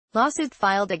Lawsuit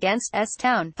filed against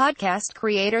S-Town podcast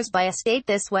creators by a state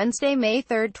this Wednesday, May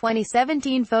 3,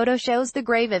 2017. Photo shows the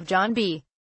grave of John B.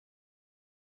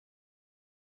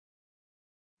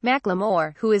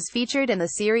 McLemore, who is featured in the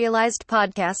serialized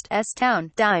podcast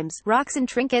S-Town. Dimes, rocks and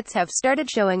trinkets have started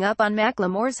showing up on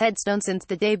McLemore's headstone since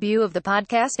the debut of the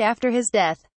podcast after his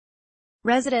death.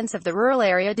 Residents of the rural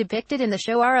area depicted in the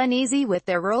show are uneasy with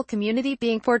their rural community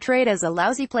being portrayed as a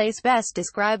lousy place, best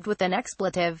described with an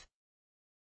expletive.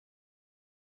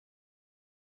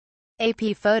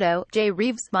 AP photo, J.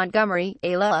 Reeves, Montgomery,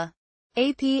 Ayla.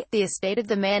 AP, the estate of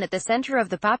the man at the center of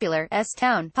the popular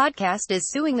S-Town podcast is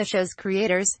suing the show's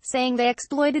creators, saying they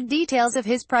exploited details of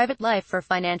his private life for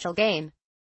financial gain.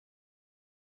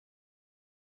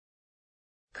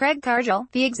 Craig Cargill,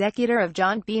 the executor of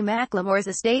John B. McLemore's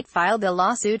estate, filed the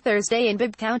lawsuit Thursday in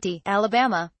Bibb County,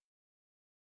 Alabama.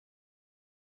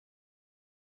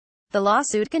 The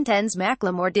lawsuit contends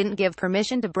McLemore didn't give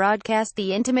permission to broadcast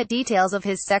the intimate details of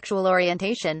his sexual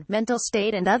orientation, mental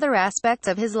state and other aspects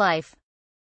of his life.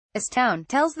 S-Town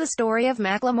tells the story of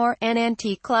McLemore, an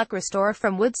antique clock restorer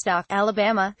from Woodstock,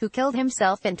 Alabama, who killed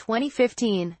himself in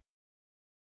 2015.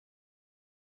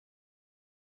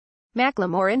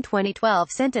 McLemore in 2012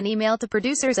 sent an email to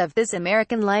producers of This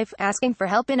American Life, asking for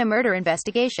help in a murder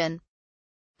investigation.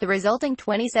 The resulting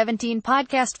 2017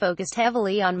 podcast focused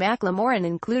heavily on McLemore and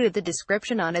included the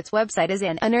description on its website as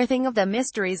an unearthing of the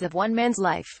mysteries of one man's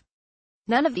life.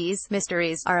 None of these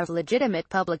mysteries are of legitimate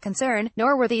public concern,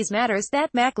 nor were these matters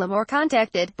that McLemore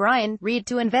contacted Brian Reed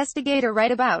to investigate or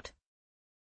write about.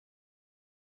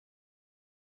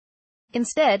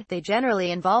 Instead, they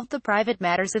generally involved the private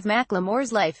matters of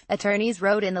McLemore's life, attorneys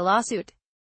wrote in the lawsuit.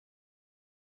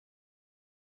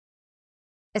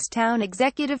 S-Town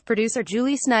executive producer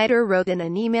Julie Snyder wrote in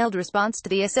an emailed response to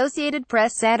the Associated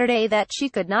Press Saturday that she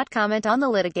could not comment on the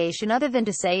litigation other than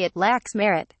to say it lacks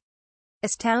merit.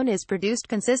 S-Town is produced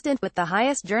consistent with the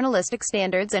highest journalistic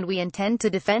standards and we intend to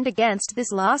defend against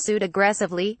this lawsuit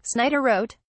aggressively, Snyder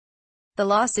wrote. The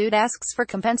lawsuit asks for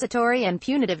compensatory and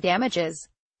punitive damages.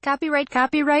 Copyright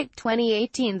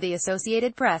 2018 The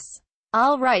Associated Press.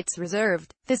 All rights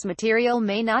reserved. This material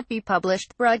may not be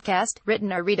published, broadcast,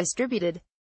 written or redistributed.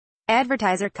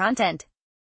 Advertiser content.